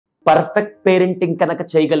Perfect parenting కనుక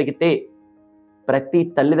చేయగలిగితే ప్రతి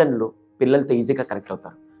తల్లిదండ్రులు పిల్లలతో ఈజీగా కనెక్ట్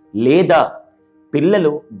అవుతారు, లేదా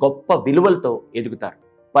పిల్లలు గొప్ప విలువలతో ఎదుగుతారు.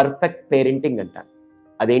 పర్ఫెక్ట్ పేరెంటింగ్ అంటారు.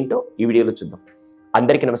 అదేంటో ఈ వీడియోలో చూద్దాం.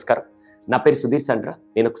 అందరికీ నమస్కారం. నా పేరు సుధీర్ సండ్రా.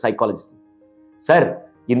 నేను ఒక సైకాలజిస్ట్. సార్,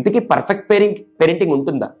 ఇంతకీ పర్ఫెక్ట్ పేరెంటింగ్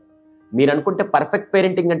ఉంటుందా? మీరు అనుకుంటే పర్ఫెక్ట్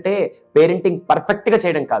పేరెంటింగ్ అంటే పేరెంటింగ్ పర్ఫెక్ట్గా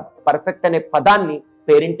చేయడం కాదు. పర్ఫెక్ట్ అనే పదాన్ని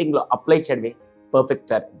పేరెంటింగ్లో అప్లై చేయడమే పర్ఫెక్ట్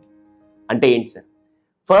పేరెంటింగ్. అంటే ఏంటి sir?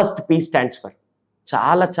 First P stands for,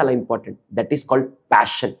 చాలా చాలా important, that is called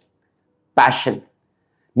passion. Passion.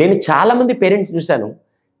 నేను చాలామంది పేరెంట్స్ చూశాను,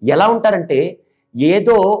 ఎలా ఉంటారంటే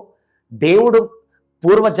ఏదో దేవుడు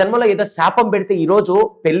పూర్వ జన్మలో ఏదో శాపం పెడితే ఈరోజు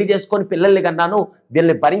పెళ్లి చేసుకొని పిల్లల్ని కన్నాను,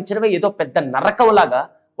 దీన్ని భరించడమే ఏదో పెద్ద నరకంలాగా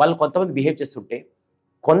వాళ్ళు కొంతమంది బిహేవ్ చేస్తుంటే,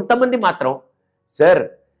 కొంతమంది మాత్రం సార్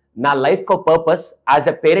నా లైఫ్కి ఒక పర్పస్, యాజ్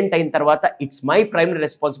ఎ పేరెంట్ అయిన తర్వాత ఇట్స్ మై ప్రైమరీ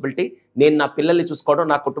రెస్పాన్సిబిలిటీ, నేను నా పిల్లల్ని చూసుకోవడం,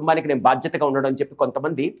 నా కుటుంబానికి నేను బాధ్యతగా ఉండడం అని చెప్పి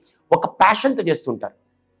కొంతమంది ఒక ప్యాషన్తో చేస్తుంటారు.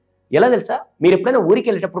 ఎలా తెలుసా? మీరు ఎప్పుడైనా ఊరికి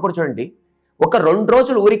వెళ్ళేటప్పుడు కూడా చూడండి, ఒక 2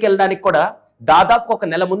 రోజులు ఊరికి వెళ్ళడానికి కూడా దాదాపు ఒక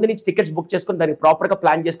నెల ముందు నుంచి టికెట్స్ బుక్ చేసుకుని దానికి ప్రాపర్గా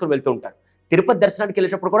ప్లాన్ చేసుకుని వెళ్తూ ఉంటారు. తిరుపతి దర్శనానికి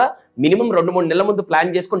వెళ్ళేటప్పుడు కూడా మినిమం 2-3 నెలల ముందు ప్లాన్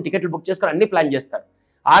చేసుకుని టికెట్లు బుక్ చేసుకుని అన్ని ప్లాన్ చేస్తారు.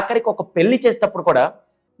 ఆఖరికి ఒక పెళ్లి చేసేటప్పుడు కూడా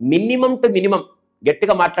మినిమం టు మినిమం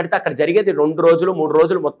గట్టిగా మాట్లాడితే అక్కడ జరిగేది 2 రోజులు 3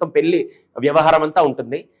 రోజులు మొత్తం పెళ్లి వ్యవహారం అంతా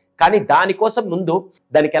ఉంటుంది. కానీ దానికోసం ముందు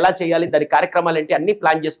దానికి ఎలా చేయాలి, దాని కార్యక్రమాలు ఏంటి అన్ని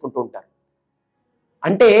ప్లాన్ చేసుకుంటూ ఉంటారు.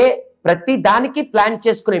 అంటే ప్రతి దానికి ప్లాన్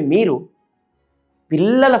చేసుకునే మీరు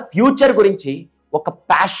పిల్లల ఫ్యూచర్ గురించి ఒక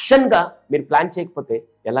ప్యాషన్గా మీరు ప్లాన్ చేయకపోతే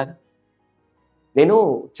ఎలాగా? నేను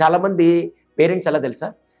చాలామంది పేరెంట్స్ ఎలా తెలుసా,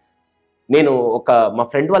 నేను మా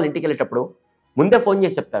ఫ్రెండ్ వాళ్ళ ఇంటికి వెళ్ళేటప్పుడు ముందే ఫోన్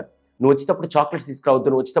చేసి చెప్తారు, నువ్వు వచ్చేటప్పుడు చాక్లెట్స్ తీసుకురావద్దు,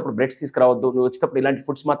 నువ్వు వచ్చేటప్పుడు బ్రెడ్స్ తీసుకురావద్దు, నువ్వు వచ్చేటప్పుడు ఇలాంటి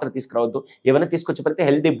ఫుడ్స్ మాత్రం తీసుకురావద్దు, ఏమైనా తీసుకొచ్చేపోతే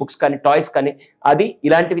హెల్తీ బుక్స్ కానీ టాయ్స్ కానీ అది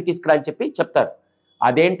ఇలాంటివి తీసుకురా అని చెప్పి చెప్తారు.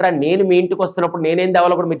 అదేంట్రా, నేను మీ ఇంటికి వస్తున్నప్పుడు నేనేం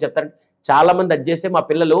తేవాలో కూడా మీరు చెప్తారు. చాలా మంది అది చేసే మా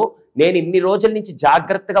పిల్లలు, నేను ఇన్ని రోజుల నుంచి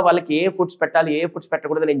జాగ్రత్తగా వాళ్ళకి ఏ ఫుడ్స్ పెట్టాలి, ఏ ఫుడ్స్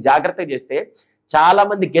పెట్టకూడదు నేను జాగ్రత్తగా చేస్తే, చాలా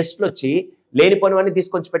మంది గెస్ట్లు వచ్చి లేనిపోయినవన్నీ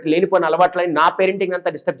తీసుకొచ్చి పెట్టి లేనిపోయిన అలవాట్లని నా పేరెంటింగ్ అంతా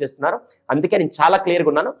డిస్టర్బ్ చేస్తున్నారు. అందుకే నేను చాలా క్లియర్గా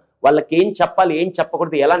ఉన్నాను, వాళ్ళకి ఏం చెప్పాలి, ఏం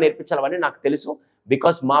చెప్పకూడదు, ఎలా నేర్పించాలి అవన్నీ నాకు తెలుసు.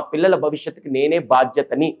 బికాస్ మా పిల్లల భవిష్యత్తుకి నేనే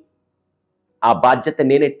బాధ్యతని, ఆ బాధ్యత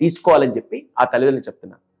నేనే తీసుకోవాలని చెప్పి ఆ తల్లిదండ్రులు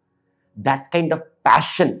చెప్తున్నాను. దట్ కైండ్ ఆఫ్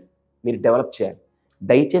ప్యాషన్ మీరు డెవలప్ చేయాలి.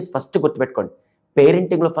 దయచేసి ఫస్ట్ గుర్తుపెట్టుకోండి,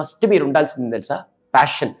 పేరెంటింగ్లో ఫస్ట్ మీరు ఉండాల్సింది తెలుసా?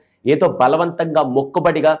 ప్యాషన్. ఏదో బలవంతంగా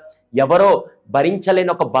మొక్కుబడిగా ఎవరో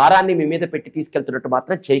భరించలేని ఒక భారాన్ని మీ మీద పెట్టి తీసుకెళ్తున్నట్టు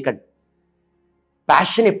మాత్రం చేయకండి.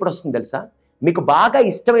 ప్యాషన్ ఎప్పుడు వస్తుంది తెలుసా? మీకు బాగా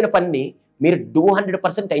ఇష్టమైన పనిని మీరు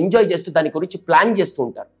 200% ఎంజాయ్ చేస్తూ దాని గురించి ప్లాన్ చేస్తూ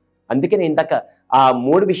ఉంటారు. అందుకే నేను ఇందాక ఆ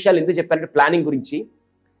 3 విషయాలు ఎందుకు చెప్పానంటే ప్లానింగ్ గురించి.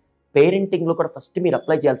 పేరెంటింగ్లో కూడా ఫస్ట్ మీరు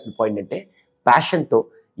అప్లై చేయాల్సిన పాయింట్ అంటే ప్యాషన్తో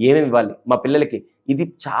ఏమేమి ఇవ్వాలి మా పిల్లలకి. ఇది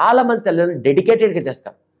చాలామంది తల్లిదండ్రులు డెడికేటెడ్గా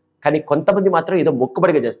చేస్తారు, కానీ కొంతమంది మాత్రం ఏదో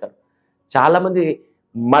మొక్కుబడిగా చేస్తారు. చాలామంది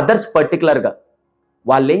మదర్స్ పర్టికులర్గా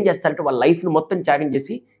వాళ్ళు ఏం చేస్తారంటే వాళ్ళ లైఫ్ను మొత్తం త్యాగం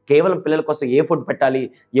చేసి కేవలం పిల్లల కోసం ఏ ఫుడ్ పెట్టాలి,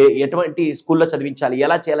 ఎటువంటి స్కూల్లో చదివించాలి,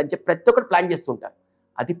 ఎలా చేయాలని చెప్పి ప్రతి ఒక్కటి ప్లాన్ చేస్తుంటారు.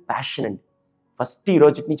 అది ప్యాషన్ అండి. ఫస్ట్ ఈ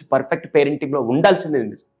రోజు నుంచి పర్ఫెక్ట్ పేరెంటింగ్లో ఉండాల్సింది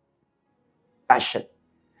ప్యాషన్.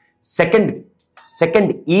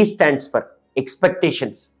 సెకండ్ ఈ స్టాండ్స్ ఫర్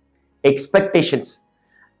ఎక్స్పెక్టేషన్స్. ఎక్స్పెక్టేషన్స్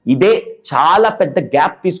ఇదే చాలా పెద్ద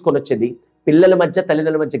గ్యాప్ తీసుకొని వచ్చేది, పిల్లల మధ్య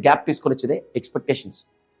తల్లిదండ్రుల మధ్య గ్యాప్ తీసుకొని వచ్చేదే ఎక్స్పెక్టేషన్స్.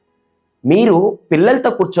 మీరు పిల్లలతో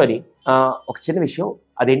కూర్చొని ఒక చిన్న విషయం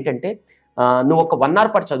అదేంటంటే, నువ్వు ఒక 1 hour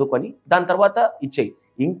పాటు చదువుకొని దాని తర్వాత ఇచ్చేయి.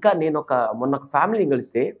 ఇంకా నేను మొన్న ఒక ఫ్యామిలీని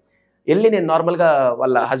కలిస్తే వెళ్ళి నేను నార్మల్గా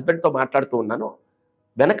వాళ్ళ హస్బెండ్తో మాట్లాడుతూ ఉన్నాను,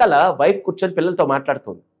 వెనకాల వైఫ్ కూర్చొని పిల్లలతో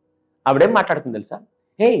మాట్లాడుతుంది. ఆవిడేం మాట్లాడుతుంది తెలుసా?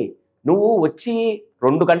 హే, నువ్వు వచ్చి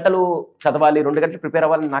 2 గంటలు చదవాలి, 2 గంటలు ప్రిపేర్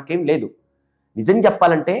అవ్వాలని నాకేం లేదు. నిజం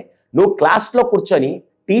చెప్పాలంటే నువ్వు క్లాస్లో కూర్చొని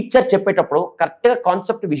టీచర్ చెప్పేటప్పుడు కరెక్ట్గా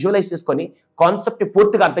కాన్సెప్ట్ విజువలైజ్ చేసుకొని కాన్సెప్ట్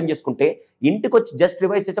పూర్తిగా అర్థం చేసుకుంటే ఇంటికి వచ్చి జస్ట్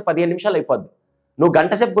రివైజ్ చేసే 15 నిమిషాలు అయిపోద్ది. నువ్వు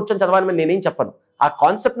గంట సేపు కూర్చొని చదవాలని నేనేం చెప్పను. ఆ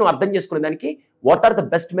కాన్సెప్ట్ నువ్వు అర్థం చేసుకునే దానికి what are the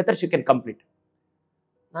best methods you can complete.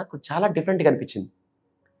 నాకు చాలా డిఫరెంట్గా అనిపించింది.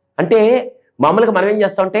 అంటే మామూలుగా మనం ఏం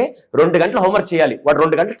చేస్తామంటే 2 గంటలు హోంవర్క్ చేయాలి, వాడు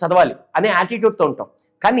 2 గంటలు చదవాలి అనే యాటిట్యూడ్తో ఉంటాం.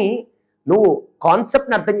 కానీ నువ్వు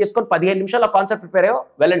కాన్సెప్ట్ని అర్థం చేసుకొని 15 నిమిషాలు ఆ కాన్సెప్ట్ ప్రిపేర్ అయ్యో,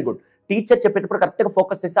 వెల్ అండ్ గుడ్. టీచర్ చెప్పేటప్పుడు కరెక్ట్గా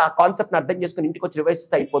ఫోకస్ చేసి ఆ కాన్సెప్ట్ని అర్థం చేసుకుని ఇంటికి వచ్చి రివైజ్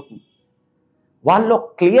చేస్తే అయిపోతుంది. వాళ్ళు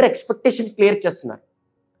క్లియర్ ఎక్స్పెక్టేషన్ క్లియర్ చేస్తున్నారు.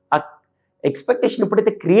 ఆ ఎక్స్పెక్టేషన్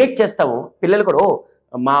ఎప్పుడైతే క్రియేట్ చేస్తామో పిల్లలు కూడా,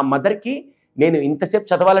 మా మదర్కి నేను ఇంతసేపు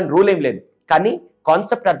చదవాలని రూల్ ఏం లేదు, కానీ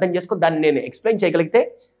కాన్సెప్ట్ అర్థం చేసుకుని దాన్ని నేను ఎక్స్ప్లెయిన్ చేయగలిగితే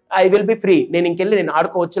ఐ విల్ బి ఫ్రీ, నేను ఇంకెళ్ళి నేను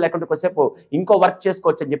ఆడుకోవచ్చు, లేకుంటే కొద్దిసేపు ఇంకో వర్క్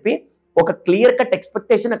చేసుకోవచ్చు అని చెప్పి ఒక క్లియర్ కట్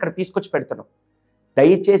ఎక్స్పెక్టేషన్ అక్కడ తీసుకొచ్చి పెడుతున్నాం.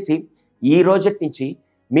 దయచేసి ఈ రోజటి నుంచి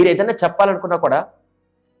మీరు ఏదైనా చెప్పాలనుకున్నా కూడా,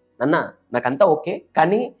 అన్న నాకంతా ఓకే,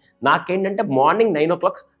 కానీ నాకేంటంటే మార్నింగ్ 9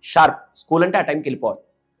 o'clock షార్ప్ స్కూల్ అంటే ఆ టైంకి వెళ్ళిపోవాలి,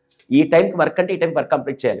 ఈ టైంకి వర్క్ అంటే ఈ టైంకి వర్క్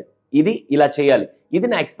కంప్లీట్ చేయాలి, ఇది ఇలా చేయాలి, ఇది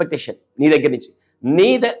నా ఎక్స్పెక్టేషన్ నీ దగ్గర నుంచి.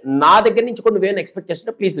 నా దగ్గర నుంచి కొన్ని నువ్వేమైనా ఎక్స్పెక్ట్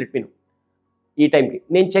చేస్తుంటే ప్లీజ్ లెట్ మీ నో. ఈ టైంకి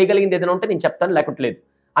నేను చేయగలిగింది ఏదైనా ఉంటే నేను చెప్తాను, లేకుంటే లేదు.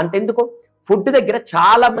 అంతెందుకు, ఫుడ్ దగ్గర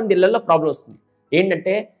చాలా మంది ఇళ్లలో ప్రాబ్లం వస్తుంది.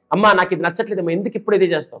 ఏంటంటే, అమ్మా నాకు ఇది నచ్చట్లేదు, ఎందుకు ఇప్పుడు ఇదే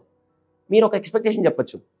చేస్తావు? మీరు ఒక ఎక్స్పెక్టేషన్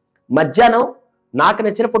చెప్పొచ్చు. మధ్యాహ్నం నాకు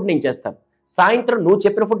నచ్చిన ఫుడ్ నేను చేస్తాను, సాయంత్రం నువ్వు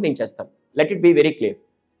చెప్పిన ఫుడ్ నేను చేస్తాను. Let it be very clear.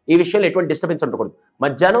 ఈ విషయంలో ఎటువంటి డిస్టర్బెన్స్ ఉండకూడదు.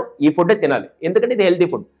 మధ్యాహ్నం ఈ ఫుడ్ తినాలి, ఎందుకంటే ఇది హెల్తీ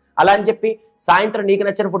ఫుడ్. అలా అని చెప్పి సాయంత్రం నీకు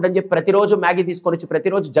నచ్చిన ఫుడ్ అని చెప్పి ప్రతిరోజు మ్యాగీ తీసుకొని వచ్చి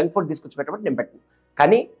ప్రతిరోజు జంక్ ఫుడ్ తీసుకొచ్చి పెట్టమంటే నేను పెట్టను.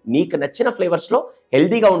 కానీ నీకు నచ్చిన ఫ్లేవర్స్లో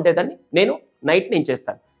హెల్తీగా ఉండేదాన్ని నేను నైట్ నేను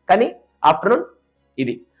చేస్తాను, కానీ ఆఫ్టర్నూన్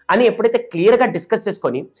ఇది అని ఎప్పుడైతే క్లియర్గా డిస్కస్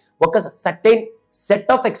చేసుకొని ఒక సర్టైన్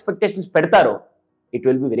సెట్ ఆఫ్ ఎక్స్పెక్టేషన్స్ పెడతారో it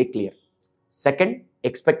will be very clear. Second,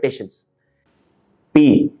 expectations.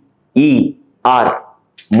 PER.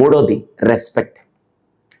 మూడోది రెస్పెక్ట్.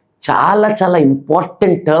 చాలా చాలా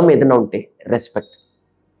ఇంపార్టెంట్ టర్మ్ ఏదైనా ఉంటే రెస్పెక్ట్.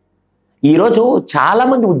 ఈరోజు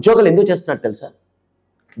చాలామంది ఉద్యోగాలు ఎందుకు చేస్తున్నారు తెలుసా?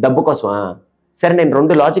 డబ్బు కోసమా? సరే, నేను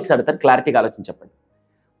 2 లాజిక్స్ అడుగుతాను, క్లారిటీగా ఆలోచించి చెప్పండి.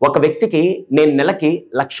 ఒక వ్యక్తికి నేను నెలకి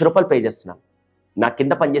 ₹1,00,000 పే చేస్తున్నాను, నా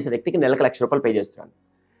కింద పనిచేసే వ్యక్తికి నెలకు ₹1,00,000 పే చేస్తున్నాను.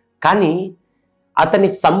 కానీ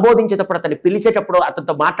అతన్ని సంబోధించేటప్పుడు, అతన్ని పిలిచేటప్పుడు,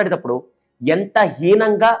 అతనితో మాట్లాడేటప్పుడు ఎంత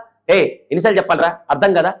హీనంగా ఎన్నిసార్లు చెప్పాలరా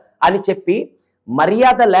అర్థం కదా అని చెప్పి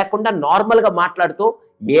మర్యాద లేకుండా నార్మల్గా మాట్లాడుతూ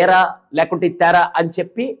ఏరా లేకుంటే ఇత్తారా అని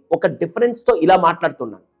చెప్పి ఒక డిఫరెన్స్తో ఇలా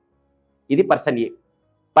మాట్లాడుతున్నాను. ఇది పర్సన్ ఏ.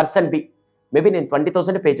 పర్సన్ బి మేబీ నేను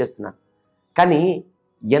 20,000 పే చేస్తున్నాను, కానీ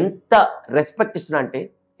ఎంత రెస్పెక్ట్ ఇస్తున్నా అంటే,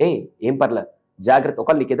 ఏం పర్లేదు, జాగ్రత్త,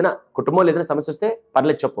 ఒకవేళ నీకు ఏదైనా కుటుంబంలో ఏదైనా సమస్య వస్తే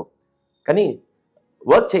పర్లేదు చెప్పు, కానీ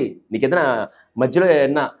వర్క్ చేయి, నీకు ఏదైనా మధ్యలో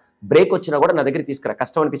ఏదైనా బ్రేక్ వచ్చినా కూడా నా దగ్గర తీసుకురా,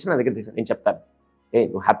 కష్టం అనిపించినా నా దగ్గర తీసుకురా, నేను చెప్తాను,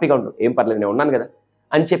 నువ్వు హ్యాపీగా ఉండు, ఏం పర్లేదు, నేను ఉన్నాను కదా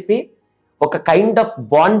అని చెప్పి ఒక కైండ్ ఆఫ్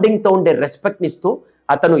బాండింగ్తో ఉండే రెస్పెక్ట్ని ఇస్తూ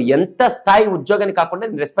అతను ఎంత స్థాయి ఉద్యోగాన్ని కాకుండా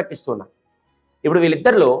నేను రెస్పెక్ట్ ఇస్తున్నా. ఇప్పుడు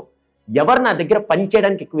వీళ్ళిద్దరిలో ఎవరు నా దగ్గర పని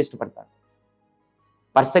చేయడానికి ఎక్కువ ఇష్టపడతారు?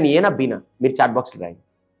 పర్సన్ ఏనా బీనా? మీరు చాట్ బాక్స్లో రాయండి.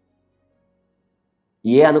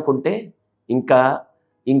 ఏ అనుకుంటే ఇంకా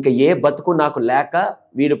ఏ బతుకు నాకు లేక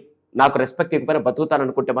వీడు నాకు రెస్పెక్ట్ ఇవ్వకపోయినా బతుకుతాను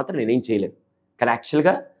అనుకుంటే మాత్రం నేనేం చేయలేను. కానీ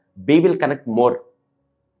యాక్చువల్గా బీ విల్ కనెక్ట్ మోర్.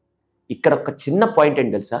 ఇక్కడ ఒక చిన్న పాయింట్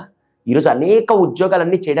ఏంటి తెలుసా? ఈరోజు అనేక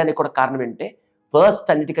ఉద్యోగాలన్నీ చేయడానికి కూడా కారణం ఏంటంటే, ఫస్ట్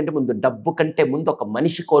అన్నిటికంటే ముందు, డబ్బు కంటే ముందు ఒక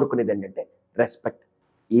మనిషి కోరుకునేది ఏంటంటే రెస్పెక్ట్.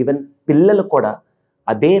 ఈవెన్ పిల్లలు కూడా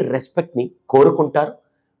అదే రెస్పెక్ట్ని కోరుకుంటారు.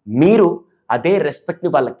 మీరు అదే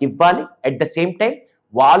రెస్పెక్ట్ని వాళ్ళకి ఇవ్వాలి. అట్ ద సేమ్ టైం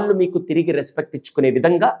వాళ్ళు మీకు తిరిగి రెస్పెక్ట్ ఇచ్చుకునే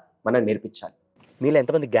విధంగా మనం నేర్పించాలి. మీలో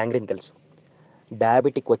ఎంతమంది గ్యాంగ్రీన్ తెలుసు?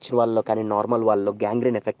 డయాబెటిక్ వచ్చిన వాళ్ళలో కానీ నార్మల్ వాళ్ళలో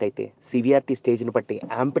గ్యాంగ్రీన్ ఎఫెక్ట్ అయితే సివియారిటీ స్టేజ్ని బట్టి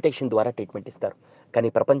యాంపిటేషన్ ద్వారా ట్రీట్మెంట్ ఇస్తారు. కానీ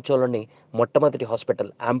ప్రపంచంలోని మొట్టమొదటి హాస్పిటల్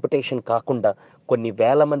యాంపిటేషన్ కాకుండా కొన్ని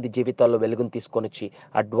వేల మంది జీవితాల్లో వెలుగును తీసుకొని వచ్చి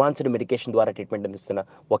అడ్వాన్స్డ్ మెడికేషన్ ద్వారా ట్రీట్మెంట్ అందిస్తున్న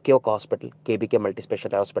ఒకే ఒక హాస్పిటల్ కేబీకే మల్టీ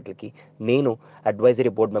స్పెషాలిటీ హాస్పిటల్కి నేను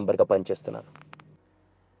అడ్వైజరీ బోర్డు మెంబర్గా పనిచేస్తున్నాను.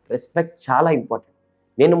 రెస్పెక్ట్ చాలా ఇంపార్టెంట్.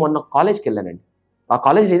 నేను మొన్న కాలేజ్కి వెళ్ళానండి. ఆ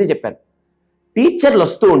కాలేజ్లో ఇదే చెప్పాను. టీచర్లు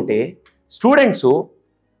వస్తూ ఉంటే స్టూడెంట్స్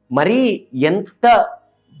మరీ ఎంత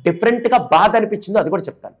డిఫరెంట్గా బాధ అనిపించిందో అది కూడా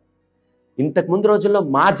చెప్తాను. ఇంతకు ముందు రోజుల్లో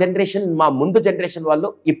మా జనరేషన్, మా ముందు జనరేషన్ వాళ్ళు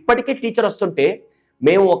ఇప్పటికీ టీచర్ వస్తుంటే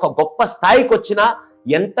మేము ఒక గొప్ప స్థాయికి వచ్చినా,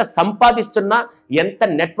 ఎంత సంపాదిస్తున్నా, ఎంత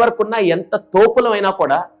నెట్వర్క్ ఉన్నా, ఎంత తోపులమైనా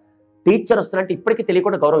కూడా టీచర్ వస్తున్నట్టు ఇప్పటికీ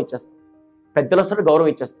తెలియకుండా గౌరవం ఇచ్చేస్తాం. పెద్దలు వస్తున్నట్టు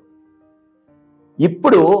గౌరవం ఇచ్చేస్తాం.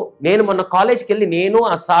 ఇప్పుడు నేను మొన్న కాలేజ్కి వెళ్ళి నేను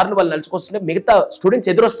ఆ సార్లు వాళ్ళు నడుచుకొస్తుంటే మిగతా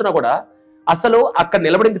స్టూడెంట్స్ ఎదురొస్తున్నా కూడా అసలు అక్కడ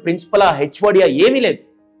నిలబడింది ప్రిన్సిపల్, హెచ్ఓడియా ఏమీ లేదు,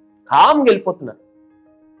 కామ్గా వెళ్ళిపోతున్నారు.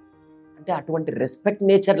 అంటే అటువంటి రెస్పెక్ట్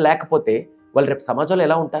నేచర్ లేకపోతే వాళ్ళు రేపు సమాజంలో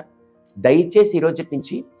ఎలా ఉంటారు? దయచేసి ఈ రోజు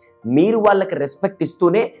నుంచి మీరు వాళ్ళకి రెస్పెక్ట్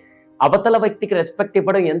ఇస్తూనే అవతల వ్యక్తికి రెస్పెక్ట్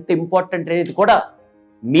ఇవ్వడం ఎంత ఇంపార్టెంట్ అనేది కూడా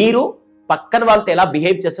మీరు పక్కన వాళ్ళతో ఎలా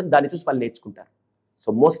బిహేవ్ చేస్తారో దాన్ని చూసి వాళ్ళు నేర్చుకుంటారు.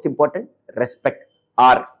 So most important respect.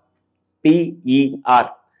 PER.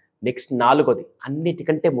 Next 4వది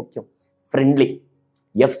అన్నిటికంటే ముఖ్యం, friendly.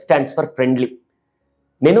 F stands for friendly.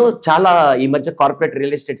 నేను చాలా ఈ మధ్య కార్పొరేట్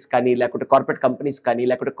రియల్ ఎస్టేట్స్ కానీ, లేకుంటే కార్పొరేట్ కంపెనీస్ కానీ,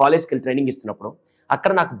 లేకుంటే కాలేజ్కి వెళ్ళి ట్రైనింగ్ ఇస్తున్నప్పుడు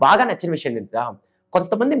అక్కడ నాకు బాగా నచ్చిన విషయం ఏంటంటే,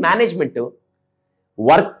 కొంతమంది మేనేజ్మెంట్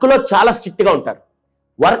వర్క్లో చాలా స్ట్రిక్ట్గా ఉంటారు,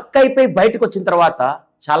 వర్క్ అయిపోయి బయటకు వచ్చిన తర్వాత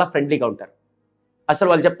చాలా ఫ్రెండ్లీగా ఉంటారు. అసలు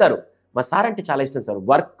వాళ్ళు చెప్తారు, మా సార్ అంటే చాలా ఇష్టం సార్,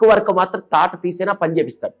 వర్క్ మాత్రం తాట తీసేనా పని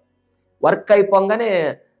చేపిస్తారు. వర్క్ అయిపోగానే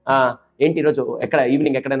ఏంటి ఈరోజు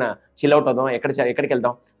ఈవినింగ్ ఎక్కడైనా చిల్ అవుట్ అవుదాం, ఎక్కడికి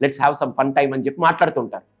వెళ్దాం, let's have some fun time అని చెప్పి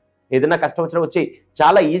మాట్లాడుతుంటారు. ఏదైనా కష్టం వచ్చినా వచ్చి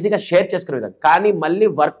చాలా ఈజీగా షేర్ చేసుకునే విధంగా. కానీ మళ్ళీ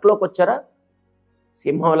వర్క్లోకి వచ్చారా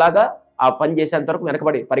సింహంలాగా ఆ పని చేసేంత వరకు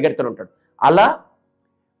వెనకబడి పరిగెడుతూ ఉంటాడు. అలా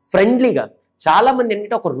ఫ్రెండ్లీగా చాలామంది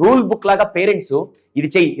ఏంటంటే ఒక రూల్ బుక్ లాగా పేరెంట్స్ ఇది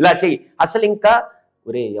చెయ్యి, ఇలా చెయ్యి, అసలు ఇంకా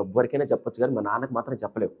ఎవరికైనా చెప్పొచ్చు కానీ మా నాన్నకు మాత్రం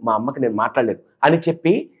చెప్పలేవు, మా అమ్మకి నేను మాట్లాడలేదు అని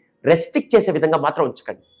చెప్పి రెస్ట్రిక్ట్ చేసే విధంగా మాత్రం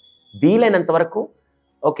ఉంచకండి. వీలైనంత వరకు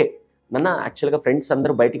ఓకే నాన్న యాక్చువల్గా ఫ్రెండ్స్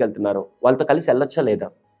అందరూ బయటికి వెళ్తున్నారు, వాళ్ళతో కలిసి వెళ్ళొచ్చా లేదా,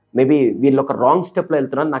 మేబీ వీళ్ళు ఒక రాంగ్ స్టెప్లో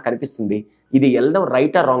వెళ్తున్నారు నాకు అనిపిస్తుంది, ఇది వెళ్ళడం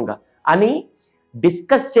రైటా రాంగా అని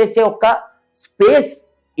డిస్కస్ చేసే ఒక స్పేస్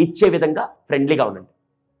ఇచ్చే విధంగా ఫ్రెండ్లీగా ఉండండి.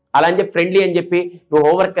 అలా అని చెప్పి ఫ్రెండ్లీ అని చెప్పి నువ్వు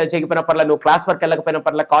హోంవర్క్ చేయకపోయినా పర్లా, నువ్వు క్లాస్ వర్క్ వెళ్ళకపోయినా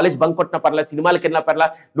పర్లా, కాలేజ్ బంక్ కొట్టిన పర్లా, సినిమాలకి వెళ్ళినా పర్లా,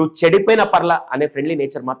 నువ్వు చెడిపోయినా పర్లా అనే ఫ్రెండ్లీ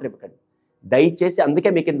నేచర్ మాత్రం ఇవ్వకండి దయచేసి. అందుకే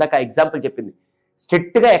మీకు ఇందాక ఎగ్జాంపుల్ చెప్పింది,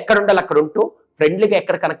 స్ట్రిక్ట్గా ఎక్కడ ఉండాలి అక్కడ ఉంటూ ఫ్రెండ్లీగా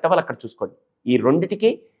ఎక్కడ కనెక్ట్ అవ్వాలి అక్కడ చూసుకోండి. ఈ రెండిటికి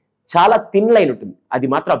చాలా థిన్ లైన్ ఉంటుంది, అది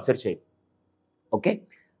మాత్రం అబ్జర్వ్ చేయండి. Okay,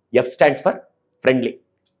 F stands for friendly.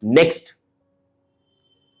 Next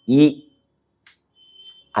ఈ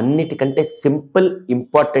అన్నిటికంటే simple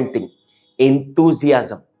important thing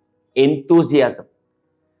enthusiasm. Enthusiasm.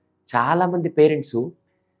 చాలామంది పేరెంట్స్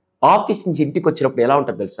ఆఫీస్ నుంచి ఇంటికి వచ్చినప్పుడు ఎలా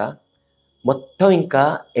ఉంటుంది తెలుసా, మొత్తం ఇంకా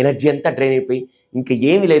ఎనర్జీ అంతా డ్రైన్ అయిపోయి ఇంకా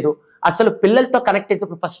ఏమీ లేదు. అసలు పిల్లలతో కనెక్ట్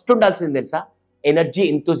అయితే ఫస్ట్ ఉండాల్సింది తెలుసా, ఎనర్జీ,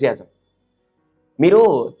 ఎంతూజియాజం. మీరు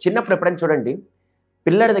చిన్నప్పుడు ఎప్పుడైనా చూడండి,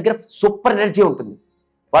 పిల్లడి దగ్గర సూపర్ ఎనర్జీ ఉంటుంది.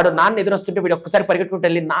 వాడు నాన్న ఎదురొస్తుంటే వీడు ఒక్కసారి పరిగెట్టుకుంటూ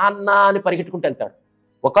వెళ్ళి నాన్న అని పరిగెట్టుకుంటూ వెళ్తాడు.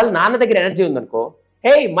 ఒకవేళ నాన్న దగ్గర ఎనర్జీ ఉందనుకో,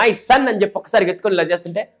 హే మై సన్ అని చెప్పి ఒకసారి ఎత్తుకొని ఇలా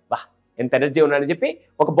చేస్తుంటే వా ఎంత ఎనర్జీ ఉన్నాడని చెప్పి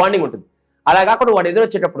ఒక బాండింగ్ ఉంటుంది. అలా కాకుండా వాడు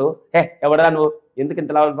ఎదురొచ్చేటప్పుడు హే ఎవడరా నువ్వు ఎందుకు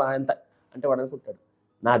ఇంతలా ఎంత అంటే వాడు అనుకుంటాడు,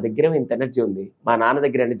 నా దగ్గర ఇంత ఎనర్జీ ఉంది, మా నాన్న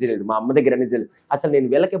దగ్గర ఎనర్జీ లేదు, మా అమ్మ దగ్గర ఎనర్జీ లేదు, అసలు నేను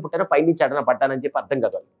వీళ్ళకే పుట్టానో పైనుంచి అడన పట్టానని చెప్పి అర్థం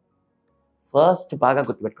కాదు. ఫస్ట్ బాగా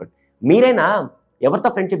గుర్తుపెట్టుకోండి, మీరైనా ఎవరితో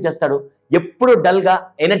ఫ్రెండ్షిప్ చేస్తాడు, ఎప్పుడు డల్గా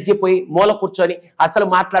ఎనర్జీ పోయి మూల కూర్చొని అసలు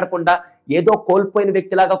మాట్లాడకుండా ఏదో కోల్పోయిన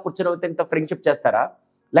వ్యక్తిలాగా కూర్చొని ఫ్రెండ్షిప్ చేస్తారా,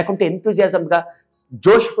 లేకుంటే ఎంతూజియాజంగా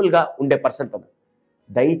జోష్ఫుల్గా ఉండే పర్సన్తో?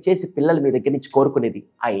 దయచేసి పిల్లలు మీ దగ్గర నుంచి కోరుకునేది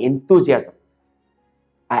ఆ ఎంతూజియాజం,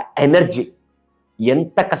 ఆ ఎనర్జీ.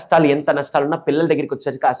 ఎంత కష్టాలు ఎంత నష్టాలు ఉన్నా పిల్లల దగ్గరికి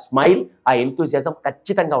వచ్చేసరికి ఆ స్మైల్, ఆ ఎంతూజియాజం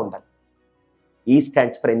ఖచ్చితంగా ఉండాలి. ఈ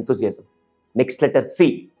stands for enthusiasm. Next letter C.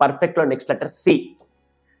 పర్ఫెక్ట్లో next letter C.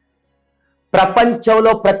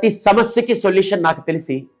 ప్రపంచంలో ప్రతి సమస్యకి సొల్యూషన్ నాకు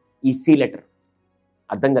తెలిసి ఈ సి లెటర్.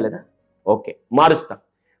 అర్థం కాలేదా? ఓకే, మారుస్తా.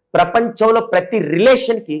 ప్రపంచంలో ప్రతి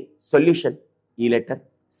రిలేషన్కి సొల్యూషన్ ఈ letter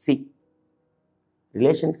C.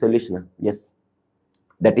 రిలేషన్కి solution, yes,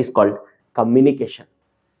 that is called communication.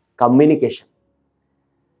 Communication.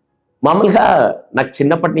 మామూలుగా నాకు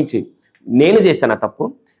చిన్నప్పటి నుంచి నేను చేశాను ఆ తప్పు,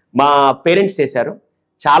 మా పేరెంట్స్ చేశారు,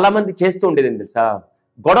 చాలామంది చేస్తూ ఉండేది ఏం తెలుసా,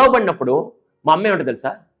 గొడవ పడినప్పుడు మా అమ్మ ఏమంటుంది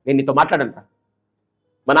తెలుసా, నేను నీతో మాట్లాడనురా.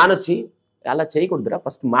 మా నాన్న వచ్చి అలా చేయకూడదురా,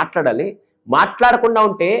 ఫస్ట్ మాట్లాడాలి, మాట్లాడకుండా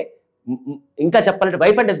ఉంటే ఇంకా చెప్పాలంటే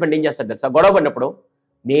వైఫ్ అండ్ హస్బెండ్ ఏం చేస్తారు తెలుసా, గొడవ పడినప్పుడు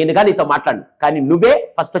నేనుగా నీతో మాట్లాడను కానీ నువ్వే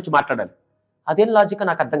ఫస్ట్ వచ్చి మాట్లాడాలి. అదేం లాజిక్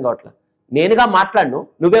నాకు అర్థం కావట్లేదు. నేనుగా మాట్లాడను,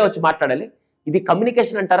 నువ్వే వచ్చి మాట్లాడాలి. ఇది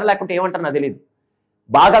కమ్యూనికేషన్ అంటారా లేకుంటే ఏమంటారు నాకు తెలియదు.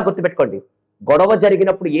 బాగా గుర్తుపెట్టుకోండి, గొడవ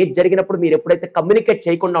జరిగినప్పుడు ఏది జరిగినప్పుడు మీరు ఎప్పుడైతే కమ్యూనికేట్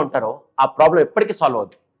చేయకుండా ఉంటారో ఆ ప్రాబ్లం ఎప్పటికీ సాల్వ్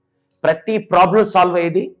అవుతుంది. ప్రతి ప్రాబ్లం సాల్వ్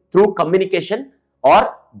అయ్యేది through communication or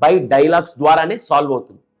by dialogues ద్వారానే సాల్వ్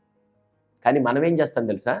అవుతుంది. కానీ మనం ఏం చేస్తాం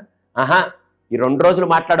తెలుసా, ఈ 2 రోజులు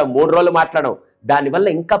మాట్లాడడం 3 రోజులు మాట్లాడడం దానివల్ల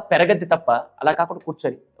ఇంకా పెరగద్ది తప్ప, అలా కాకుండా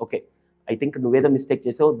కూర్చొని ఓకే ఐ థింక్ నువ్వేదో మిస్టేక్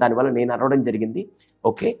చేసావు, దానివల్ల నేను అరవడం జరిగింది,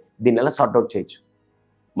 ఓకే దీన్ని ఎలా సార్ట్అవుట్ చేయొచ్చు.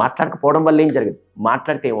 మాట్లాడకపోవడం వల్ల ఏం జరగదు,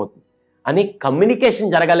 మాట్లాడితే ఏమవుతుంది అని కమ్యూనికేషన్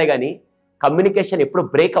జరగాలే కానీ కమ్యూనికేషన్ ఎప్పుడు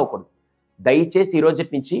బ్రేక్ అవ్వకూడదు. దయచేసి ఈ రోజు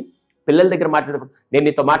నుంచి పిల్లల దగ్గర మాట్లాడేటప్పుడు నేను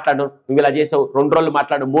నీతో మాట్లాడను, నువ్వు ఇలా చేసావు, 2 రోజులు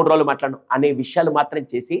మాట్లాడు 3 రోజులు మాట్లాడు అనే విషయాలు మాత్రం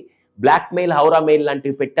చేసి బ్లాక్ మెయిల్ హౌరా మెయిల్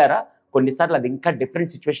లాంటివి పెట్టారా కొన్నిసార్లు అది ఇంకా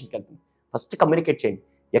డిఫరెంట్ సిచ్యువేషన్కి వెళ్తుంది. ఫస్ట్ కమ్యూనికేట్ చేయండి,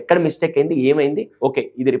 ఎక్కడ మిస్టేక్ అయింది, ఏమైంది, ఓకే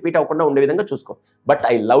ఇది రిపీట్ అవ్వకుండా ఉండే విధంగా చూసుకో, but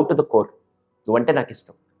I love to the core, నువ్వంటే నాకు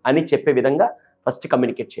ఇష్టం అని చెప్పే విధంగా ఫస్ట్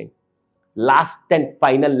కమ్యూనికేట్ చేయండి. Last and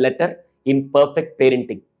final letter in perfect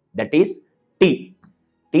parenting, that is T.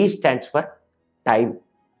 Tea stands for time.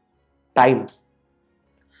 Time.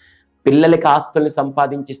 పిల్లలకి ఆస్తుల్ని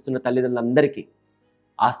సంపాదించిస్తున్న తల్లిదండ్రులందరికీ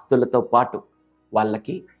ఆస్తులతో పాటు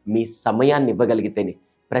వాళ్ళకి మీ సమయాన్ని ఇవ్వగలిగితేనే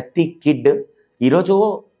ప్రతి కిడ్ ఈరోజు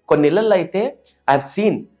కొన్ని ఇళ్లలో అయితే ఐ హావ్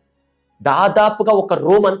సీన్ దాదాపుగా ఒక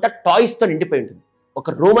రూమ్ అంతా టాయ్స్తో నిండిపోయి ఉంటుంది. ఒక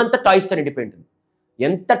రూమ్ అంతా టాయ్స్తో నిండిపోయి ఉంటుంది.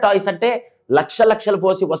 ఎంత టాయ్స్ అంటే లక్షలు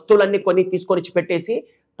పోసి వస్తువులన్నీ కొని తీసుకొని పెట్టేసి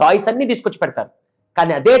టాయ్స్ అన్నీ తీసుకొచ్చి పెడతారు.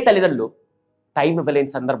 కానీ అదే తల్లిదండ్రులు టైం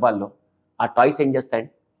ఇవ్వలేని సందర్భాల్లో ఆ టాయ్స్ ఏం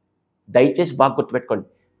చేస్తాయండి? దయచేసి బాగా గుర్తుపెట్టుకోండి,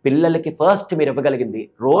 పిల్లలకి ఫస్ట్ మీరు ఇవ్వగలిగింది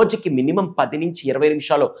రోజుకి మినిమం 10 నుంచి 20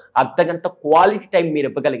 నిమిషాలు, అర్ధగంట క్వాలిటీ టైం మీరు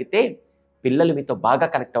ఇవ్వగలిగితే పిల్లలు మీతో బాగా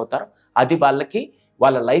కనెక్ట్ అవుతారు. అది వాళ్ళకి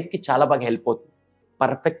వాళ్ళ లైఫ్కి చాలా బాగా హెల్ప్ అవుతుంది.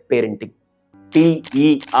 పర్ఫెక్ట్ పేరెంటింగ్,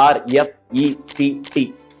 TERFECT,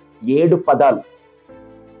 7 పదాలు.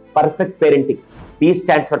 Perfect parenting. P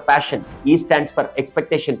stands for passion, E stands for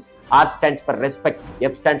expectations, R stands for respect,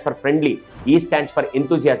 F stands for friendly, E stands for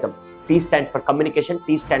enthusiasm, C stands for communication,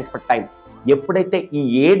 T stands for time. ఎప్పుడైతే ఈ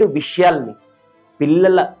 7 విషయాల్ని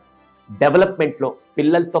పిల్లల డెవలప్మెంట్లో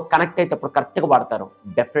పిల్లలతో connect అయ్యేటప్పుడు కరెక్ట్గా వాడతారో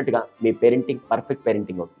డెఫినెట్గా మీ parenting perfect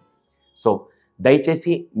parenting అవుతుంది. సో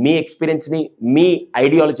దయచేసి మీ ఎక్స్పీరియన్స్ని, మీ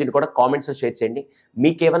ఐడియాలజీని కూడా కామెంట్స్లో షేర్ చేయండి.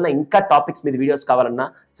 మీకేమన్నా ఇంకా టాపిక్స్ మీద వీడియోస్ కావాలన్నా,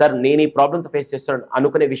 సార్ నేను ఈ ప్రాబ్లంతో ఫేస్ చేస్తున్నాను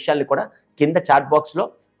అనుకునే విషయాల్ని కూడా కింద చాట్ బాక్స్లో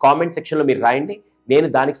కామెంట్ సెక్షన్లో మీరు రాయండి. నేను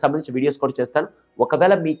దానికి సంబంధించి వీడియోస్ కూడా చేస్తాను.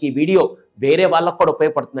 ఒకవేళ మీకు ఈ వీడియో వేరే వాళ్ళకు కూడా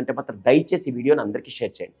ఉపయోగపడుతుందంటే మాత్రం దయచేసి ఈ వీడియోని అందరికీ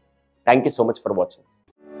షేర్ చేయండి. Thank you so much for watching.